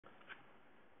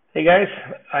Hey guys,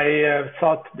 I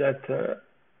thought that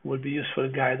would be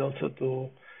useful guide also to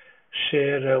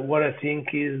share what I think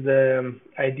is the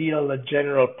ideal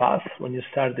general path when you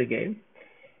start the game.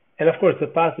 And of course, the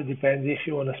path depends if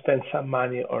you want to spend some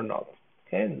money or not.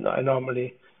 Okay, I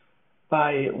normally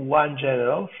buy one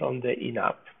general from the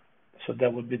in-app, so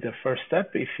that would be the first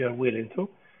step if you're willing to.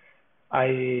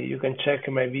 You can check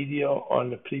my video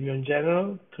on the premium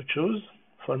general to choose.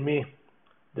 For me,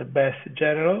 the best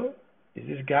general is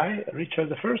this guy, Richard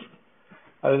the First.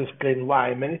 I'll explain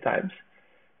why many times,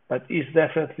 but it's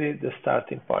definitely the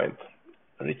starting point.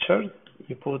 Richard,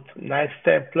 you put Knight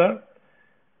Templar,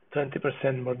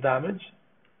 20% more damage.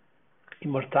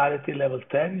 Immortality level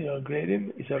 10, you upgrade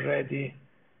him.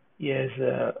 He has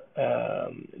a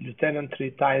Lieutenant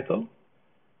 3 title,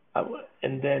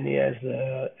 and then he has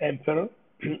Emperor,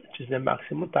 which is the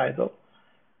maximum title.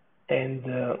 And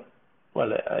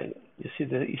you see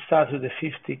that it starts with the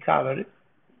 50 cavalry,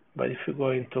 but if you go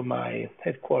into my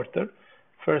headquarters,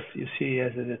 first you see he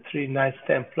has the 3 Knights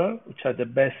Templar, which are the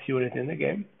best unit in the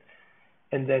game,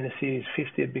 and then you see his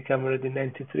 50 become already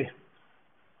 93.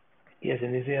 He has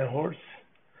an Asian horse.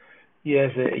 He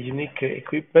has a unique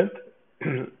equipment,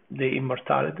 the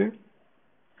Immortality.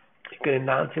 You can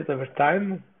enhance it over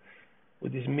time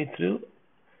with this mithril,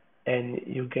 and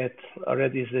you get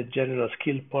already the general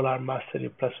skill Polar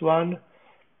Mastery +1.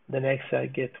 The next I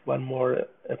get one more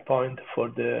point for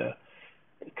the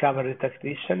cavalry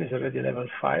tactician, is already level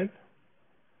 5,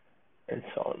 and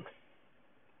so on.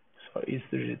 So it's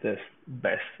really the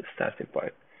best starting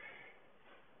point.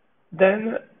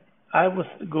 Then I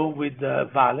would go with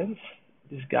Valence.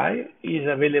 This guy is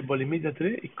available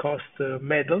immediately. It costs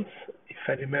medals. If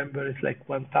I remember, it's like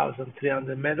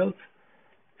 1,300 medals.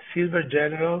 Silver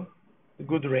General,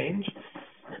 good range.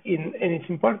 And it's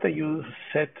important that you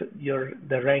set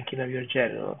the ranking of your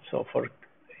general. So for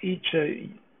each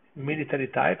military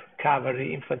type,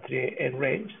 cavalry, infantry, and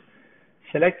range,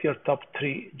 select your top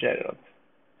 3 generals.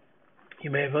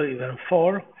 You may have even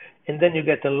 4, and then you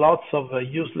get lots of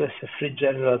useless free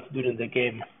generals during the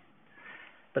game.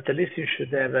 But at least you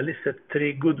should have at least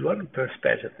 3 good ones per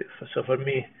specialty. So for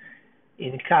me,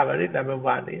 in cavalry, number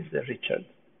 1 is Richard.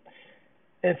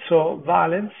 And so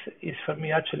Valence is for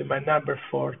me actually my number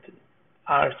 4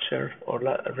 archer or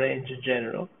range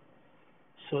general.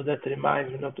 So that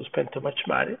reminds me not to spend too much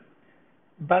money.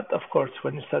 But of course,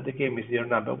 when you start the game, is your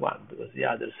number 1 because the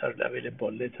others are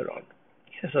available later on.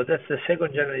 So that's the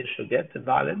second general you should get, the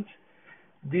Valence.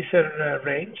 Decent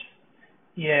range.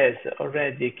 He has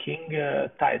already a king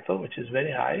title, which is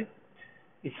very high.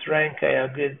 Its rank I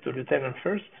upgraded to Lieutenant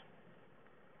first.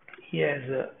 He has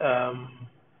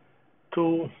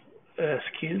 2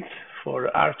 skills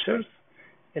for archers,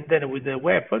 and then with the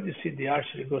weapon, you see the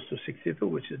archery goes to 62,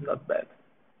 which is not bad.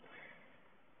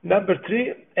 Number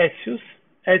 3, Etius.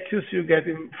 Etius you get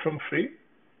him from free.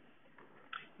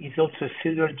 He's also a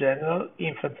silver general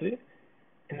infantry,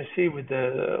 and you see with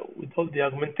all the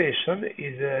augmentation,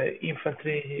 his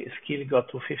infantry skill got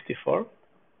to 54.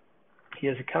 He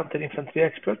has a counter infantry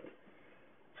expert,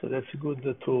 so that's good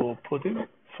to put him.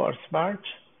 Force march,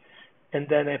 and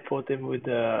then I put him with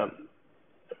the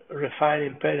refined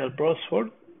imperial broadsword,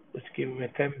 which gives him a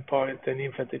 10-point and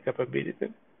infantry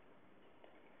capability,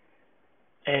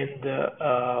 and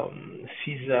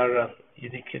Caesar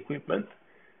unique equipment.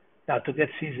 Now to get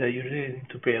Caesar you really need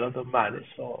to pay a lot of money,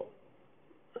 so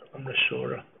I'm not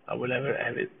sure I will ever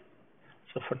have it.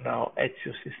 So for now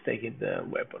Etius is taking the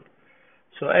weapon.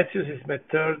 So Etius is my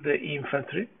 3rd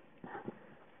infantry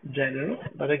general,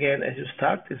 but again as you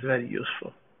start it's very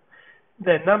useful.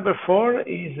 Then number 4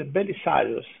 is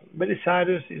Belisarius.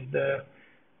 Belisarius is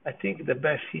I think the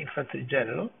best infantry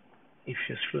general if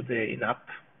you exclude the in-app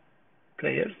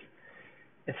players,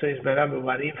 and so it's my number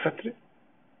 1 infantry.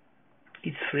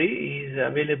 It's free, is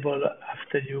available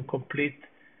after you complete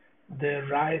the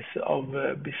Rise of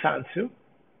Byzantium,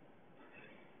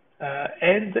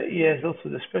 and he has also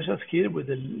the special skill with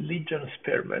the Legion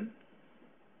Spearman.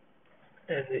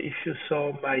 And if you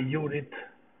saw my unit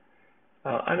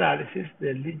analysis,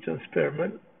 the Legion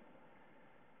Spearman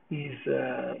is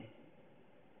the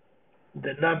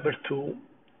number 2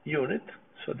 unit,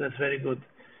 so that's very good.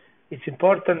 It's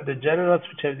important the generals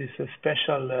which have this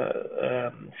special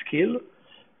skill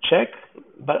check,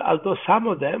 but although some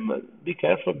of them, be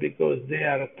careful because they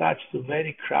are attached to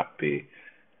very crappy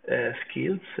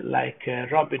skills, like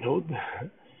Robin Hood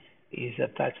is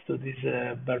attached to these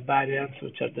barbarians,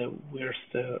 which are the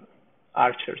worst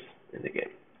archers in the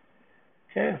game.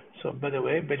 Okay, so by the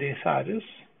way, Belisarius,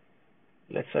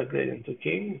 let's upgrade him to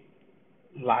king,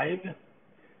 live.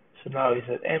 So now he's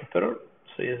an emperor,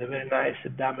 so he has a very nice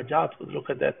damage output. Look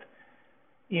at that.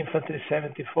 infantry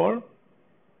 74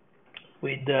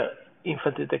 with the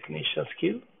infantry technician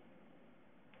skill,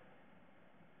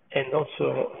 and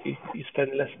also you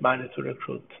spend less money to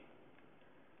recruit,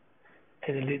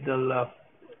 and a little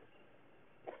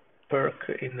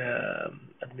perk in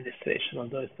administration,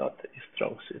 although it's not a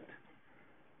strong suit.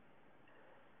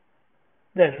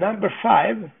 Then number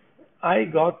 5,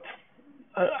 I'm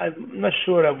not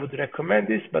sure I would recommend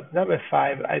this, but number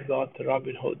 5 I got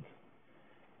Robin Hood.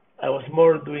 I was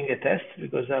more doing a test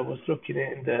because I was looking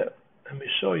in let me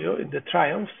show you, in the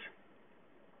triumphs.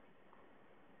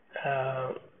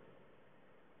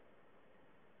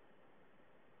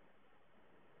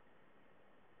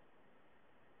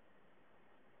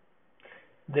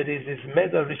 There is this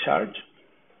medal recharge.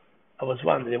 I was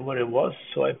wondering what it was,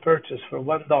 so I purchased for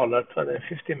 $1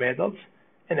 250 medals,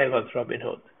 and I got Robin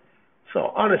Hood.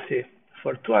 So honestly,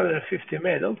 for 250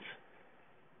 medals,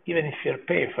 even if you're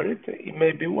paying for it, it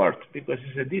may be worth, because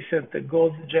it's a decent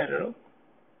gold general.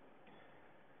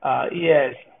 He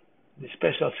has the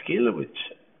special skill, which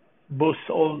boosts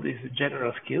all these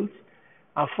general skills.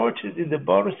 Unfortunately, the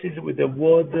bonus is with the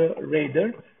Wood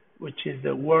Raider, which is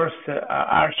the worst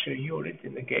archer unit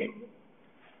in the game.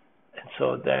 And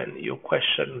so then you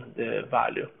question the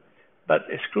value. But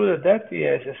excluded that, he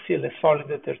has still a solid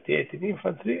 38 in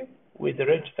infantry, with the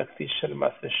range tactician,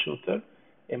 master shooter,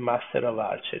 and master of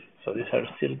archery. So these are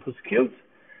still good skills.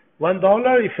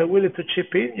 $1, if you're willing to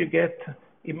chip in, you get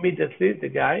immediately the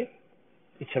guy.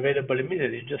 It's available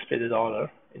immediately. You just pay the $1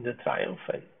 in the Triumph,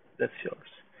 and that's yours.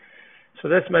 So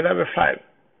that's my number 5.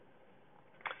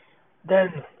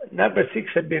 Then number 6,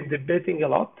 I've been debating a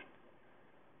lot.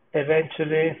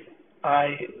 Eventually,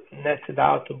 I netted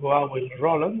out to go out with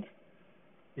Roland.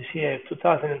 You see, I have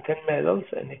 2010 medals,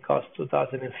 and it costs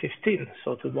 2015.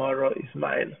 So tomorrow is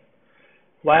mine.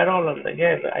 Why Roland?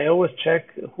 Again, I always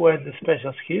check who has the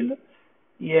special skill.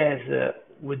 He has,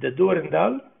 with the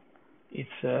Durendal,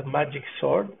 it's a magic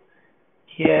sword.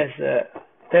 He has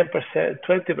 10%,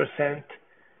 20%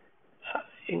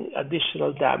 in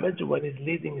additional damage when he's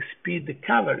leading speed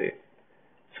cavalry.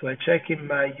 So I check in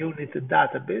my unit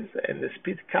database, and the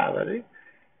speed cavalry,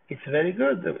 it's very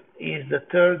good. He's the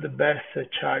 3rd best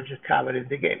charge cavalry in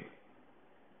the game,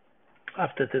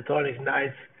 after Teutonic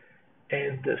Knights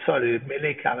and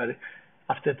melee cavalry,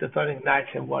 after Teutonic Knights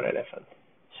and War Elephant.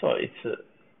 So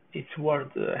it's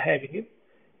worth having it.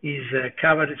 His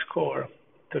cavalry score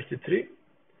 33,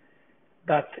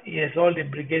 but he has only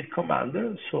brigade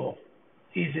commander, so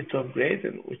easy to upgrade,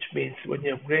 which means when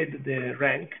you upgrade the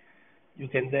rank, you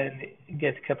can then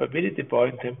get capability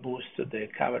point and boost the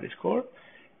cavalry score.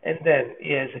 And then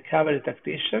he has a cavalry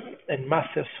tactician and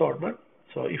master swordman.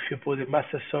 So if you put a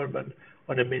master swordman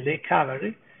on a melee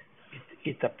cavalry,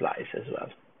 it applies as well.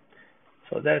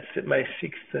 So that's my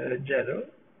 6th general.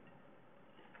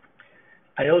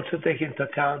 I also take into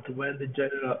account when the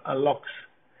general unlocks.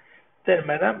 Then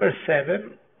my number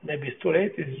 7, maybe it's too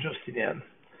late, is Justinian.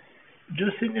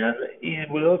 Justinian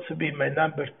will also be my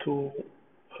number 2,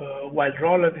 while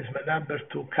Roland is my number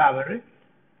 2 cavalry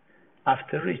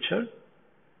after Richard,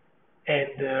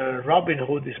 and Robin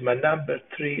Hood is my number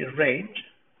 3 range.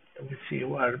 We see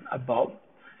who are above.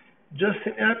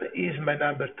 Justinian is my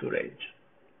number 2 range,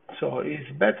 so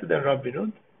he's better than Robin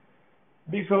Hood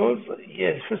because he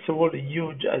has, first of all, a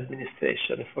huge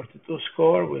administration, 42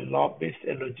 score with lobbyists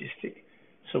and logistic.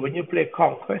 So when you play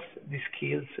Conquest, these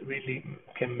skills really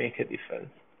can make a difference.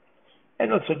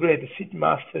 And also great Siege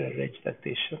Master and Range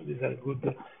Tactician. These are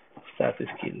good starter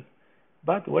skills.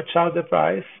 But watch out the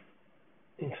price.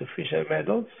 Insufficient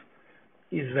medals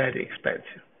is very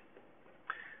expensive.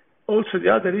 Also, the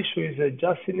other issue is that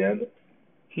Justinian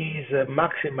is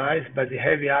maximized by the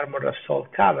heavy armor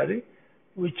assault cavalry,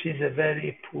 which is a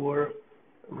very poor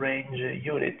range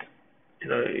unit.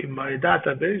 In my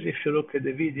database, if you look at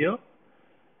the video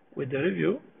with the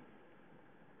review,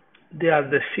 they are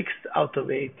the 6th out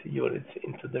of 8 units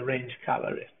into the range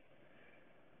cavalry.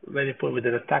 Very poor, with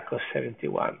an attack of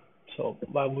 71. So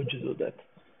why would you do that?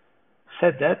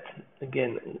 Said that,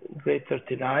 again, grade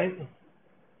 39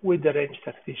 with the range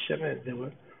tactician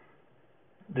and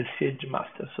the siege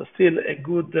master. So still a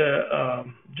good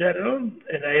general,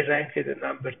 and I rank it at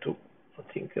number 2.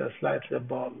 I think slightly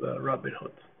above Robin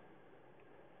Hood.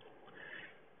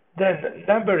 Then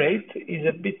number 8 is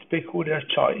a bit peculiar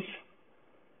choice.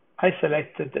 I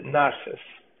selected Narses.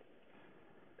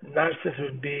 Narses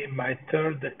would be my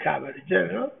 3rd cavalry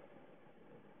general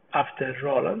after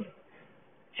Roland.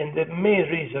 And the main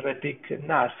reason I pick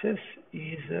Narses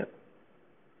is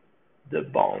the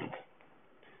bond.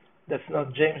 That's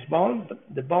not James Bond, but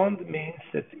the bond means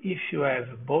that if you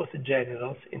have both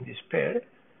generals in this pair,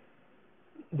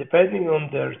 depending on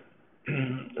their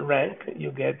rank,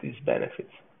 you get these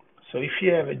benefits. So if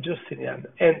you have a Justinian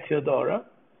and Theodora,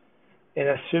 and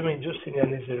assuming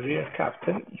Justinian is a rear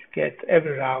captain, you get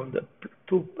every round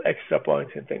 2 extra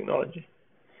points in technology.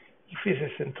 If it's a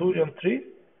Centurion 3,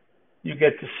 you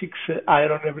get 6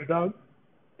 iron every round.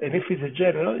 And if it's a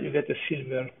general, you get a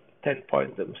silver, 10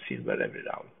 points of silver every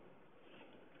round.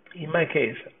 In my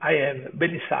case, I have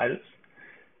Belisarius.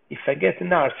 If I get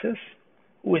Narses,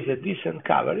 who is a decent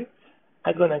cavalry,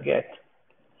 I'm going to get,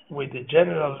 with the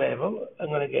general level, I'm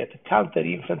going to get counter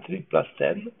infantry plus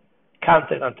 10,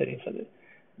 counter infantry,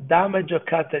 damage of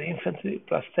counter infantry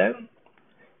plus 10,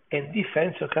 and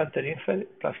defense of counter infantry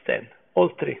plus 10. All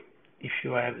 3, if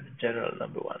you have the general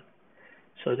number 1.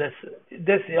 So that's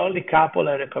the only couple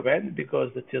I recommend,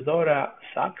 because the Theodora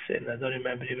sucks, and I don't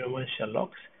remember even when she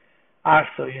unlocks.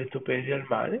 Arthur, you have to pay real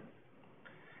money.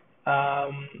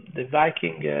 The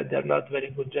Viking, they're not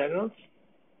very good generals.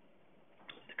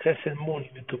 The Crescent Moon, you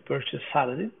have to purchase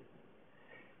Saladin.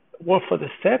 Wolf of the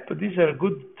Steppe, these are a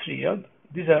good triad.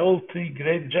 These are all 3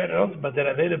 great generals, but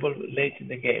they're available late in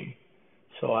the game.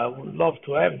 So I would love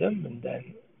to have them, and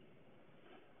then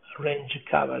range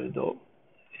cavalry, though,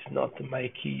 is not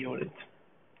my key unit.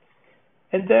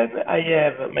 And then I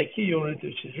have my key unit,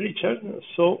 which is Richard,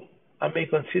 so I may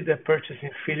consider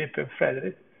purchasing Philip and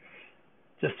Frederick,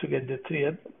 just to get the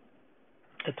triad,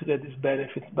 and to get these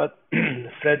benefits, but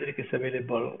Frederick is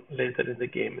available later in the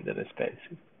game, and they're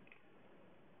expensive.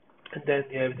 And then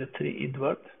you have the 3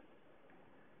 Edward.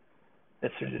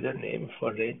 That's really their name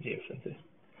for range infantry.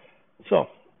 So,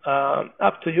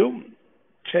 up to you.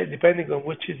 Depending on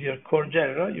which is your core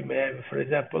general, you may have, for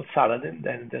example, Saladin.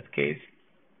 Then in that case,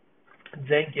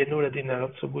 Zengi and Nureddin are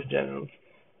also good generals.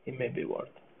 It may be worth.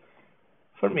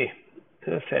 For me,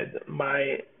 as I said,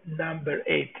 my number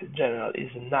 8 general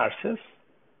is Narses.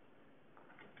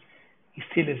 He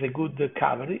still is a good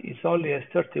cavalry. He only has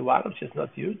 31, which is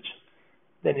not huge.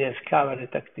 Then he has cavalry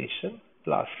tactician,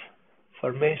 plus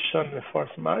formation and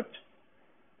force march.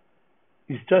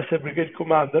 He's just a brigade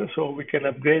commander, so we can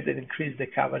upgrade and increase the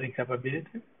cavalry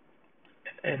capability.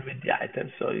 And with the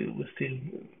items, so he will still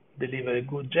deliver a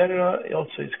good general. He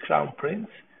also is crown prince,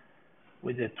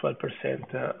 with a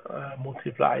 12%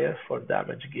 multiplier for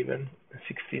damage given,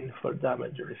 16 for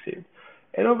damage received.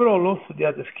 And overall, also the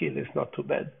other skill is not too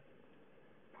bad.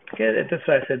 Okay, that's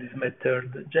why I said it's my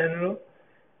 3rd general,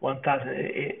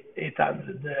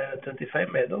 1,825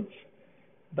 medals.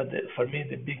 But for me,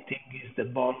 the big thing is the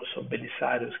bonus of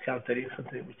Belisarius counter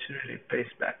infantry, which really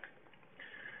pays back.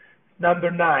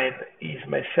 Number 9 is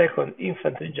my 2nd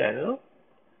infantry general.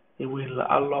 He will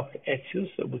unlock Etius,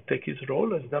 will take his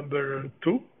role as number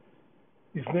 2.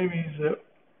 His name is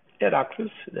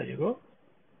Heraclius. There you go.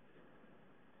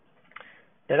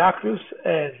 Heraclius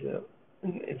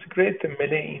it's great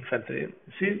melee infantry.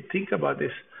 See, think about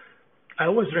this. I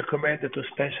always recommend to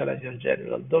specialize your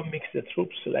general. Don't mix the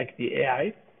troops like the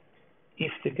AI.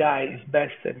 If the guy is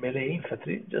best at melee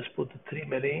infantry, just put 3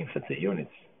 melee infantry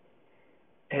units.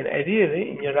 And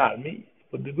ideally, in your army,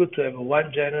 it would be good to have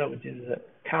 1 general which is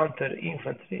counter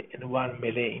infantry and 1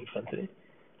 melee infantry.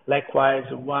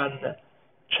 Likewise, 1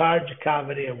 charge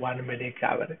cavalry and 1 melee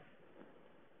cavalry.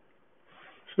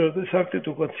 So that's something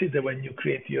to consider when you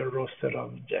create your roster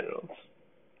of generals.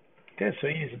 Okay, so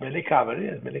he is melee cavalry,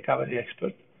 as melee cavalry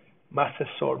expert, master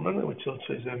swordman, which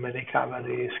also is a melee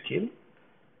cavalry skill,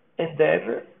 and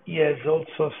then he has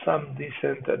also some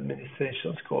decent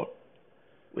administration score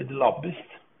with lobbyist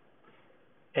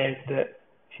and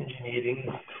engineering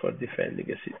for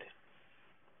defending a city.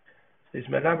 So he's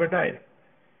my number 9.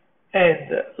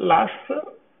 And last,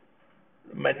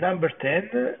 my number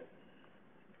 10,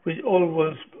 which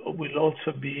always will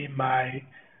also be my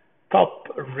top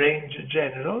range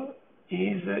general,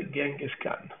 is Genghis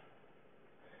Khan.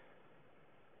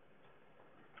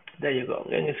 There you go.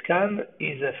 Genghis Khan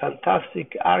is a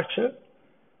fantastic archer.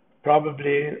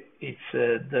 Probably it's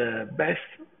the best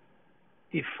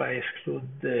if I exclude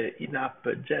the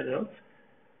INAP generals.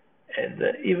 And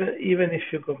even if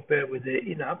you compare with the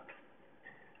INAP,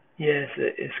 he has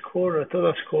a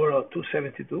total score of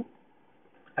 272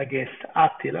 against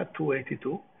Attila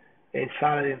 282 and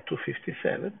Saladin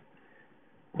 257,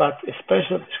 but a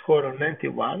special score of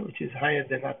 91, which is higher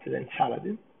than Attila and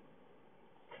Saladin.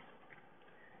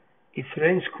 Its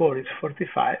range score is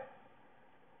 45.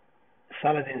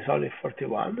 Saladin is only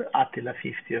 41, Attila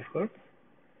 50, of course.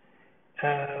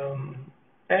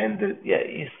 And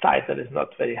his title is not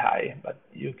very high, but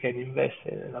you can invest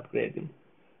in and upgrade him.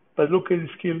 But look at his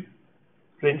skill: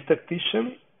 range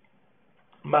tactician,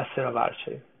 master of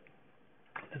archery.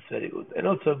 That's very good, and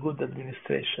also good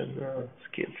administration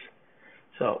skills.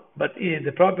 But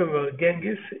the problem with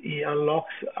Genghis, he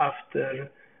unlocks after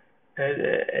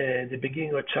the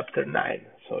beginning of chapter 9,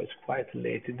 so it's quite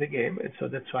late in the game, and so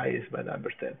that's why it's my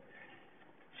number 10.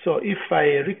 So if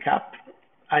I recap,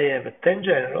 I have 10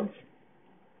 generals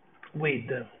with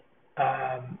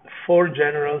 4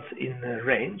 generals in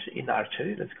range, in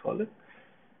archery, let's call it.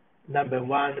 Number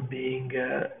 1 being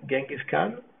Genghis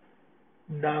Khan.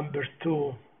 Number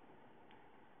 2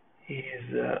 is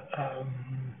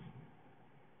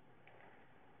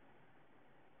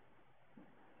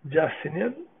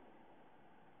Justinian.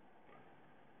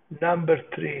 Number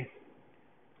 3,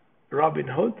 Robin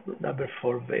Hood. Number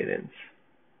 4, Valens.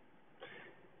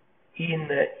 In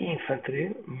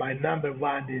infantry, my number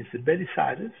 1 is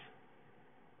Belisarius.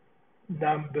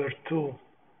 Number 2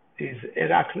 is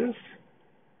Heraclius.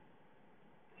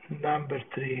 Number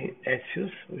 3, Ezio,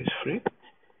 who is free.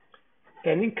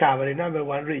 And in cavalry, number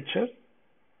 1, Richard.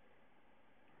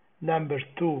 Number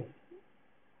 2,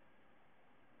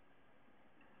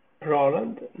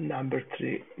 Roland. Number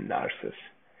 3, Narses.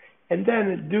 And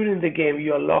then during the game,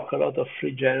 you unlock a lot of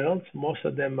free generals. Most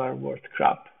of them are worth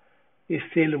crap. It's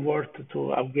still worth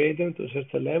to upgrade them to a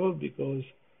certain level because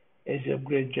as you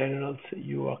upgrade generals,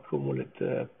 you accumulate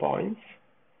points.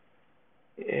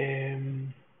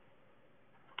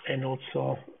 And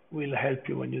also will help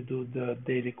you when you do the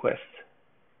daily quest,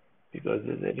 because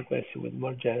the daily quest with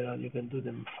more general, you can do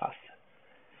them faster.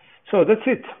 So that's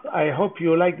it. I hope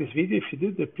you like this video. If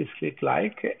you did, please click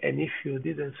like, and if you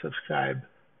didn't subscribe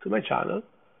to my channel,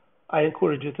 I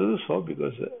encourage you to do so,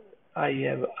 because I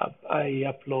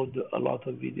upload a lot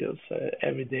of videos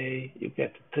every day. You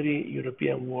get 3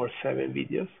 European War 7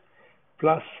 videos,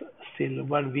 plus still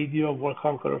 1 video of War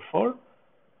Conqueror 4.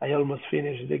 I almost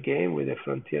finished the game with a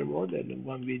frontier mode, and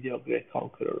 1 video of Great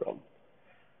Conqueror Rome.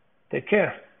 Take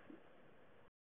care.